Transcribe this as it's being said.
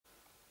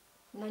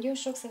Nagyon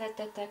sok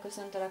szeretettel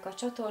köszöntelek a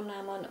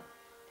csatornámon,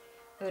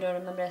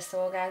 örömömre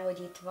szolgál, hogy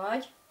itt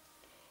vagy.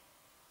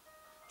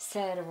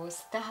 Szervusz!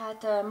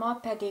 Tehát ma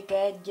pedig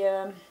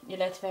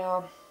illetve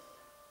a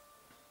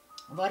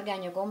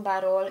Vargánya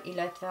gombáról,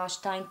 illetve a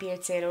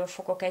Steinpilzéről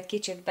fogok egy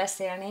kicsit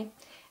beszélni.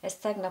 Ez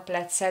tegnap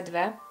lett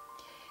szedve,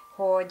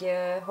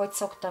 hogy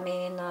szoktam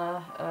én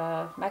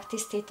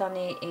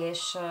megtisztítani,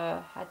 és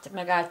hát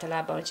meg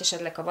általában, hogy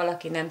esetleg ha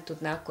valaki nem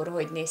tudná, akkor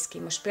hogy néz ki.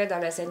 Most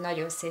például ez egy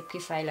nagyon szép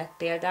kifejlett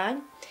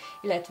példány,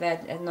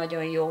 illetve ez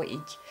nagyon jó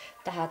így,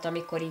 tehát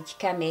amikor így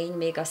kemény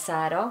még a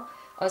szára,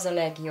 az a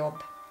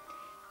legjobb.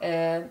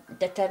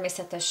 De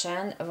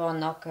természetesen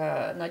vannak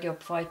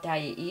nagyobb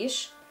fajtái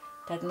is,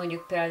 tehát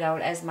mondjuk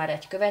például ez már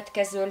egy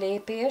következő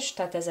lépés,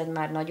 tehát ez egy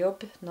már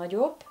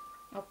nagyobb,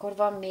 akkor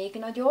van még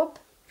nagyobb,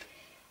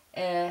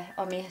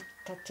 ami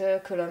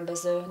tehát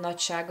különböző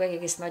nagyságú,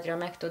 egész nagyra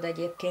meg tud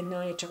egyébként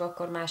nőni, csak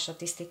akkor más a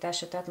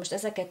tisztítása. Tehát most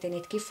ezeket én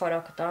itt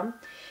kifaragtam,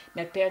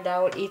 mert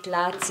például itt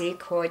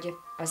látszik, hogy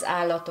az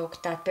állatok,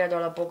 tehát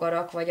például a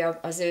bogarak, vagy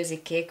az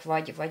őzikék,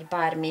 vagy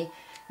bármi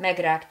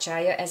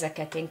megrákcsálja,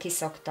 ezeket én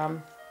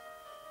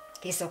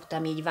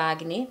kiszoktam így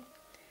vágni,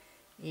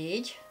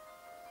 így,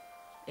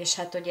 és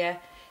hát ugye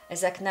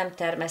ezek nem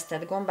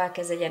termesztett gombák,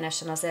 ez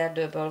egyenesen az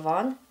erdőből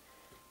van,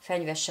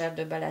 fenyves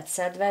erdőbe lett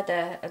szedve,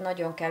 de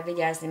nagyon kell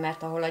vigyázni,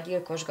 mert ahol a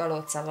gyilkos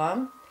galóca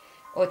van,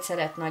 ott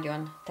szeret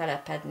nagyon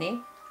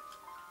telepedni.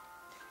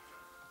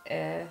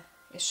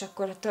 És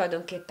akkor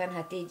tulajdonképpen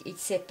hát így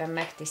szépen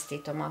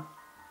megtisztítom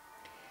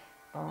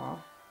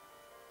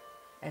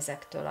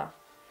ezektől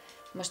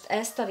Most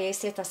ezt a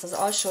részét, azt az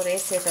alsó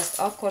részét, ezt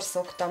akkor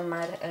szoktam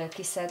már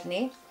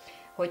kiszedni,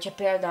 hogyha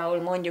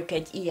például mondjuk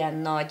egy ilyen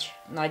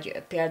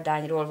nagy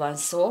példányról van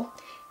szó,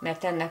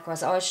 mert ennek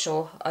az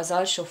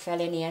alsó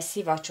felén ilyen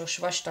szivacsos,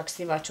 vastag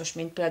szivacsos,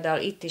 mint például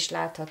itt is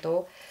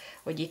látható,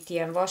 hogy itt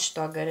ilyen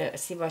vastag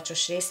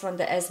szivacsos rész van,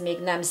 de ez még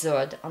nem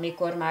zöld.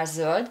 Amikor már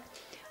zöld,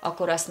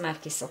 akkor azt már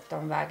ki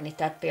szoktam vágni.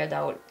 Tehát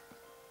például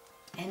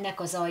ennek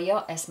az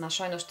alja, ezt már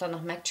sajnos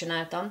tannak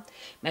megcsináltam,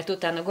 mert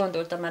utána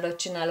gondoltam már, hogy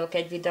csinálok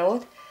egy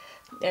videót,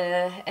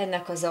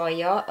 ennek az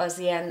alja az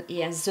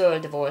ilyen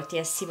zöld volt,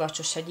 ilyen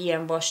szivacsos, egy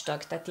ilyen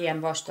vastag, tehát ilyen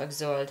vastag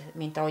zöld,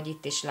 mint ahogy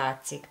itt is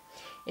látszik.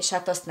 És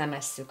hát azt nem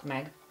esszük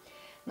meg.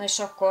 Na és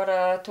akkor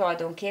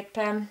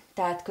tulajdonképpen,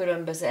 tehát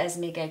különböző, ez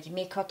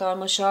még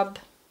hatalmasabb,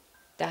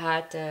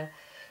 tehát,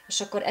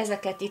 és akkor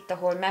ezeket itt,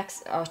 ahol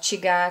a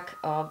csigák,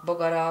 a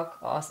bogarak,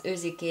 az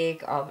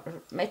őzikék,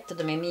 mit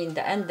tudom én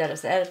minden,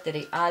 az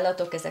erdei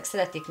állatok, ezek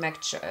szeretik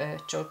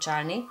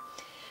megcsócsálni.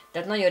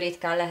 Tehát nagyon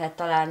ritkán lehet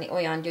találni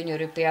olyan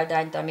gyönyörű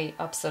példányt, ami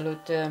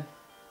abszolút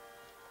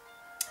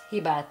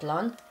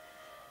hibátlan.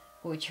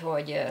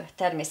 Úgyhogy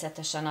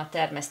természetesen a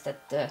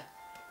termesztett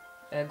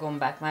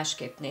gombák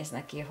másképp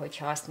néznek ki,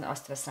 hogyha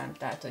azt veszem.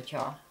 Tehát,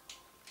 hogyha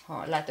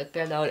látod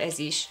például ez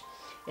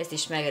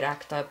is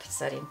megrágtabb,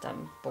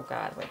 szerintem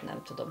bogár, vagy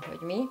nem tudom, hogy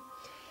mi.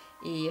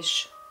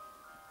 És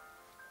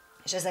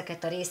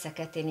ezeket a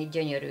részeket én így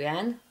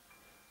gyönyörűen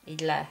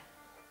így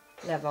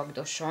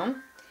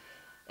levagdosom.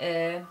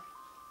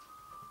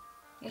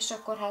 És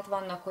akkor hát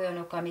vannak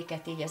olyanok,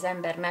 amiket így az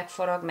ember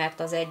megfarag, mert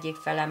az egyik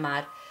fele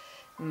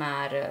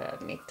már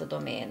mit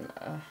tudom én,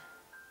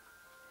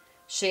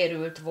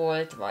 sérült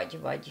volt,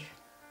 vagy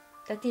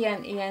tehát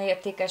ilyen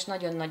értékes,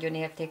 nagyon-nagyon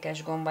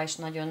értékes gomba, és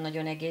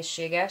nagyon-nagyon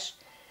egészséges.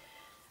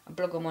 A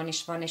blogomon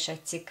is van is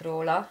egy cikk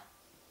róla,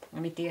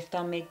 amit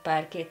írtam még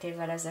két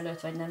évvel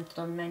ezelőtt, vagy nem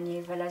tudom mennyi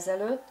évvel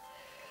ezelőtt.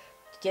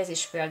 Úgyhogy ez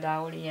is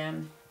például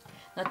ilyen.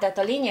 Na tehát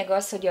a lényeg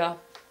az, hogy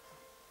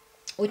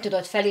úgy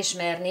tudod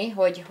felismerni,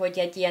 hogy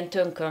egy ilyen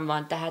tönkön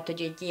van, tehát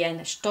hogy egy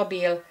ilyen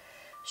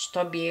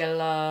stabil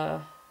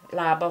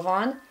lába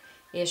van,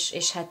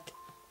 és hát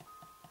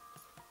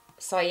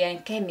szóval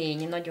ilyen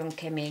kemény, nagyon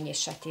kemény,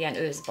 és hát ilyen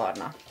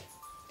őszbarna.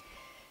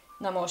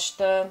 Na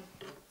most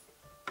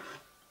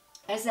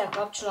ezzel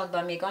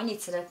kapcsolatban még annyit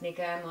szeretnék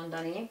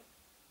elmondani,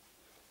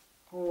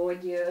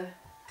 hogy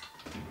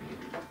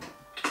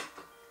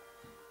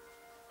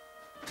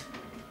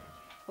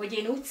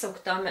én úgy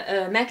szoktam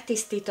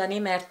megtisztítani,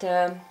 mert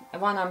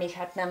van, ami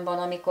hát nem van,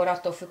 amikor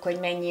attól függ, hogy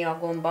mennyi a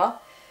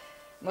gomba.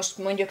 Most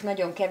mondjuk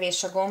nagyon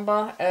kevés a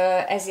gomba,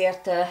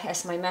 ezért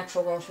ezt majd meg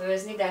fogom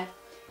főzni, de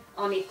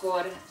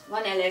amikor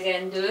van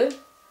elegendő,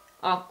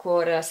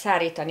 akkor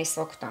szárítani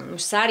szoktam.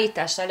 Most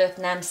szárítás előtt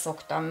nem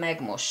szoktam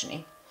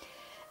megmosni.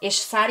 És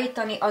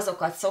szárítani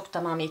azokat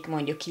szoktam, amik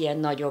mondjuk ilyen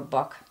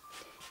nagyobbak.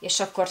 És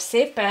akkor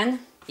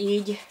szépen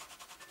így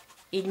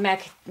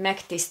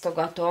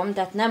megtisztogatom,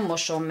 tehát nem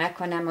mosom meg,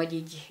 hanem hogy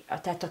így,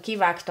 tehát ha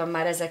kivágtam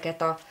már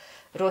ezeket a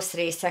rossz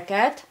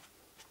részeket,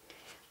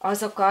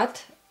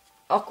 azokat,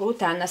 akkor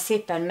utána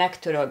szépen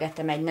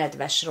megtörölgetem egy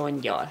nedves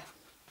ronggyal.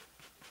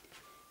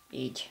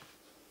 Így.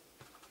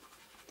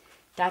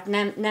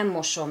 Tehát nem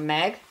mosom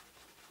meg,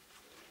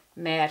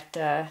 mert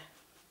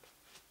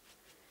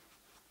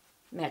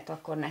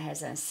akkor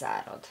nehezen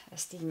szárad.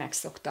 Ezt így meg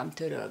szoktam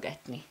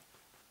törölgetni.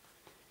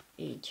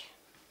 Így.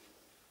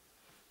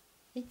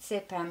 Így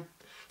szépen.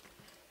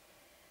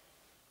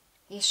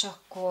 És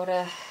akkor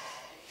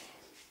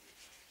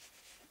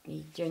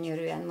így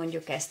gyönyörűen,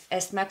 mondjuk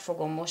ezt meg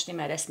fogom mosni,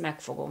 mert ezt meg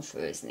fogom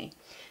főzni.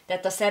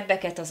 Tehát a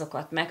szebbeket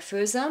azokat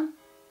megfőzöm,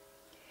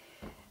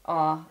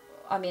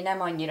 ami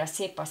nem annyira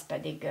szép, az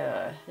pedig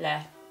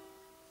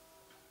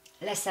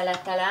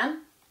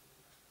leszeletelem.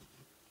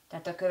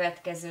 Tehát a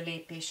következő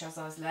lépés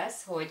az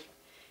lesz, hogy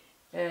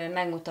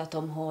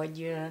megmutatom,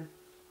 hogy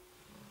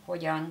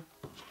hogyan,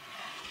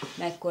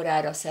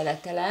 mekkorára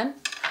szeletelem.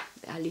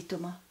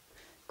 Beállítom a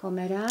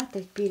kamerát,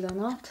 egy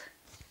pillanat.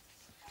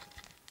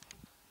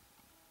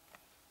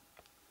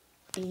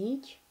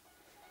 Így.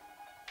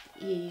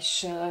 És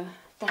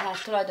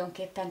tehát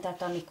tulajdonképpen,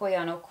 tehát amik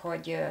olyanok,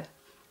 hogy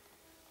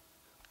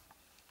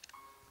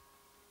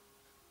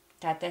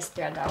tehát ezt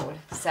például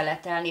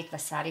szeletelni, illetve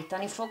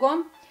szárítani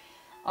fogom,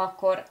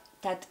 akkor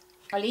tehát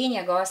a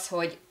lényeg az,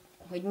 hogy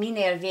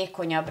minél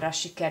vékonyabbra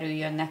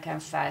sikerüljön nekem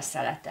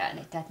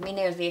felszeletelni. Tehát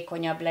minél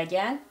vékonyabb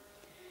legyen,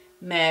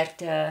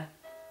 mert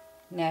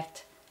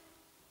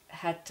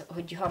hát,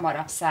 hogy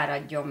hamarabb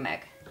száradjon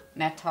meg.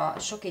 Mert ha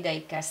sok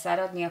ideig kell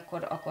száradni,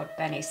 akkor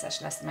penészes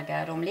lesz, meg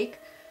elromlik.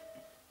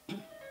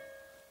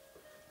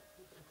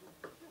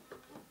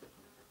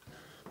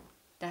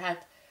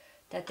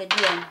 Tehát egy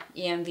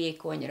ilyen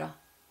vékonyra.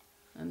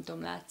 Nem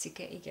tudom,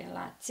 látszik-e? Igen,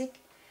 látszik.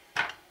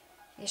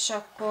 És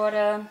akkor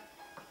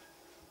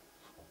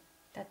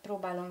tehát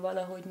próbálom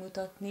valahogy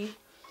mutatni,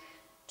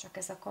 csak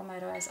ez a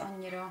kamera, ez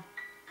annyira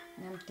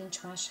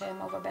nincs más helyen,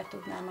 maga be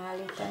tudnám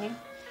állítani.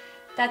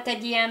 Tehát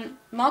egy ilyen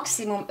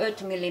maximum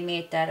 5 mm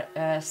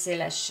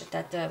széles,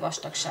 tehát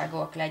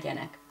vastagságúak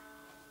legyenek.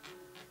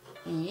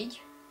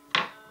 Így.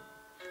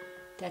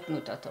 Tehát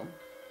mutatom.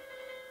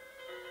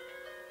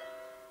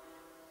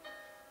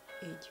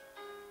 Így.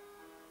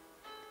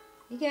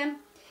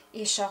 Igen.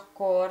 És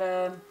akkor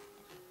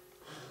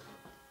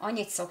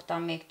annyit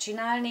szoktam még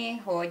csinálni,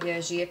 hogy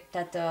zsírt,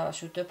 tehát a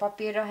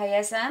sütőpapírra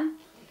helyezem,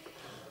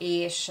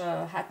 és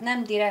hát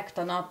nem direkt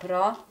a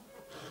napra,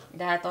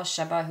 de hát az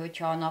se baj,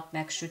 hogyha a nap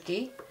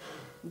megsüti,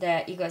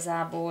 de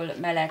igazából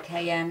meleg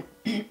helyen,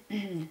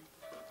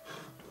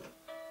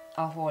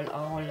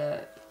 ahol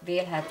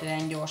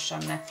vélhetően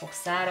gyorsan meg fog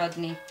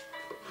száradni,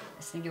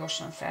 ezt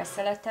gyorsan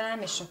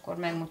felszeletelem, és akkor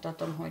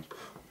megmutatom, hogy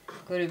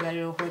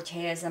körülbelül hogy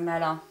helyezem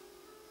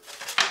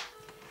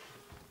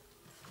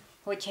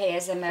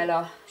el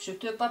a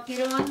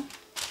sütőpapíron.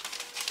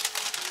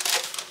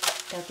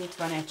 Tehát itt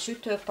van egy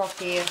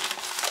sütőpapír,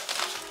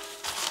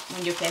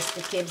 mondjuk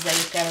ezt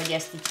képzeljük el, hogy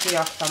ezt így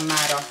kiraktam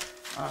már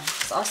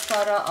az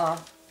asztalra,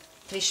 a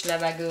friss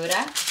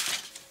levegőre,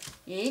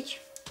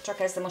 így, csak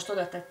ezzel most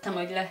oda tettem,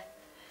 hogy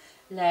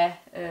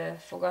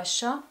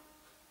lefogassa,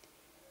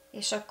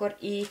 és akkor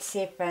így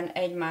szépen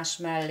egymás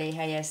mellé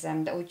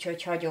helyezem, de úgy,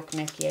 hogy hagyok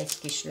neki egy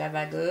kis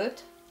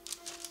levegőt,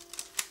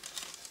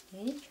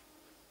 így.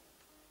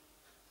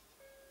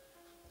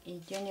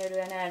 Így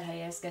gyönyörűen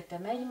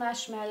elhelyezgetem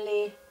egymás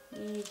mellé,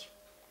 így.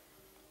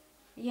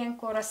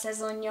 Ilyenkor a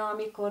szezonja,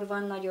 amikor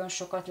van, nagyon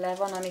sokat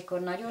van, amikor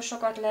nagyon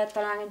sokat lehet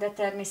találni, de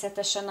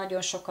természetesen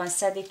nagyon sokan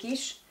szedik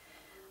is.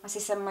 Azt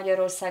hiszem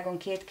Magyarországon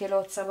 2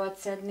 kilót szabad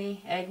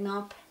szedni egy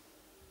nap.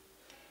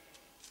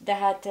 De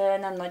hát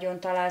nem nagyon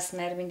találsz,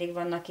 mert mindig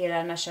vannak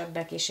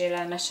élelmesebbek és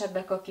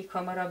élelmesebbek, akik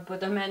hamarabb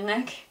oda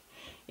mennek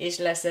és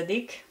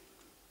leszedik.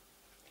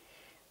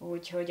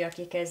 Úgyhogy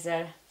akik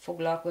ezzel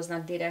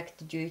foglalkoznak,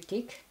 direkt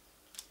gyűjtik.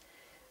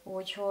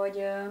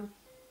 Úgyhogy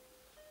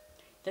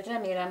tehát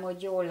remélem,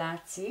 hogy jól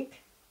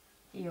látszik.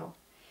 Jó.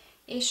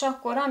 És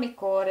akkor,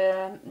 amikor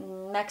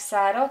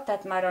megszárad,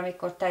 tehát már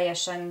amikor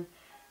teljesen,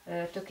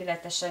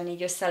 tökéletesen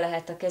így össze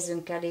lehet a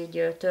kezünkkel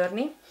így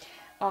törni,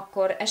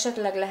 akkor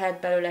esetleg lehet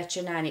belőle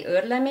csinálni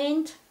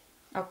őrleményt,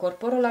 akkor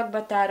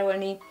porolakba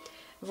tárolni,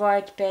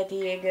 vagy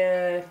pedig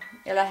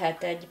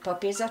lehet egy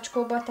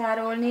papírzacskóba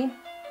tárolni,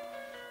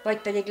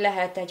 vagy pedig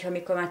lehet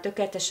amikor már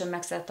tökéletesen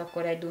megszállt,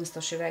 akkor egy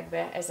dunsztos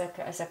üvegbe.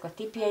 Ezek a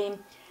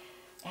tippjeim.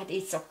 Hát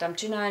így szoktam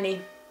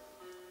csinálni.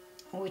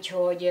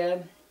 Úgyhogy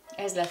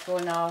ez lett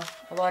volna a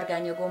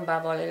Vargánya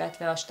gombával,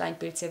 illetve a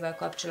Steinpilzével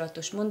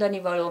kapcsolatos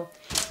mondanivaló.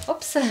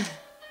 Ops!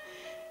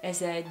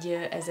 Ez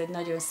egy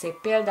nagyon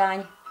szép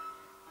példány.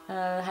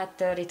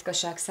 Hát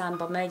ritkaság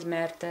számba megy,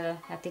 mert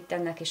hát itt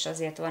ennek is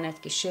azért van egy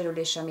kis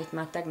sérülés, amit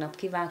már tegnap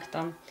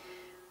kivágtam.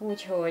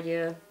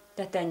 Úgyhogy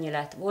tehát ennyi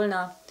lett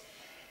volna.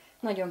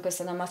 Nagyon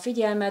köszönöm a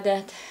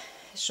figyelmedet,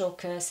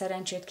 sok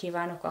szerencsét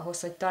kívánok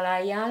ahhoz, hogy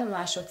találjál,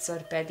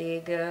 másodszor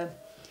pedig,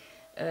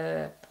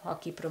 ha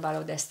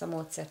kipróbálod ezt a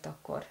módszert,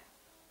 akkor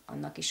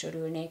annak is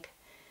örülnék.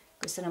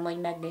 Köszönöm, hogy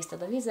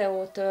megnézted a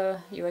videót,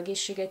 jó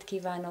egészséget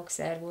kívánok,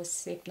 szervusz,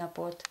 szép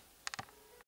napot!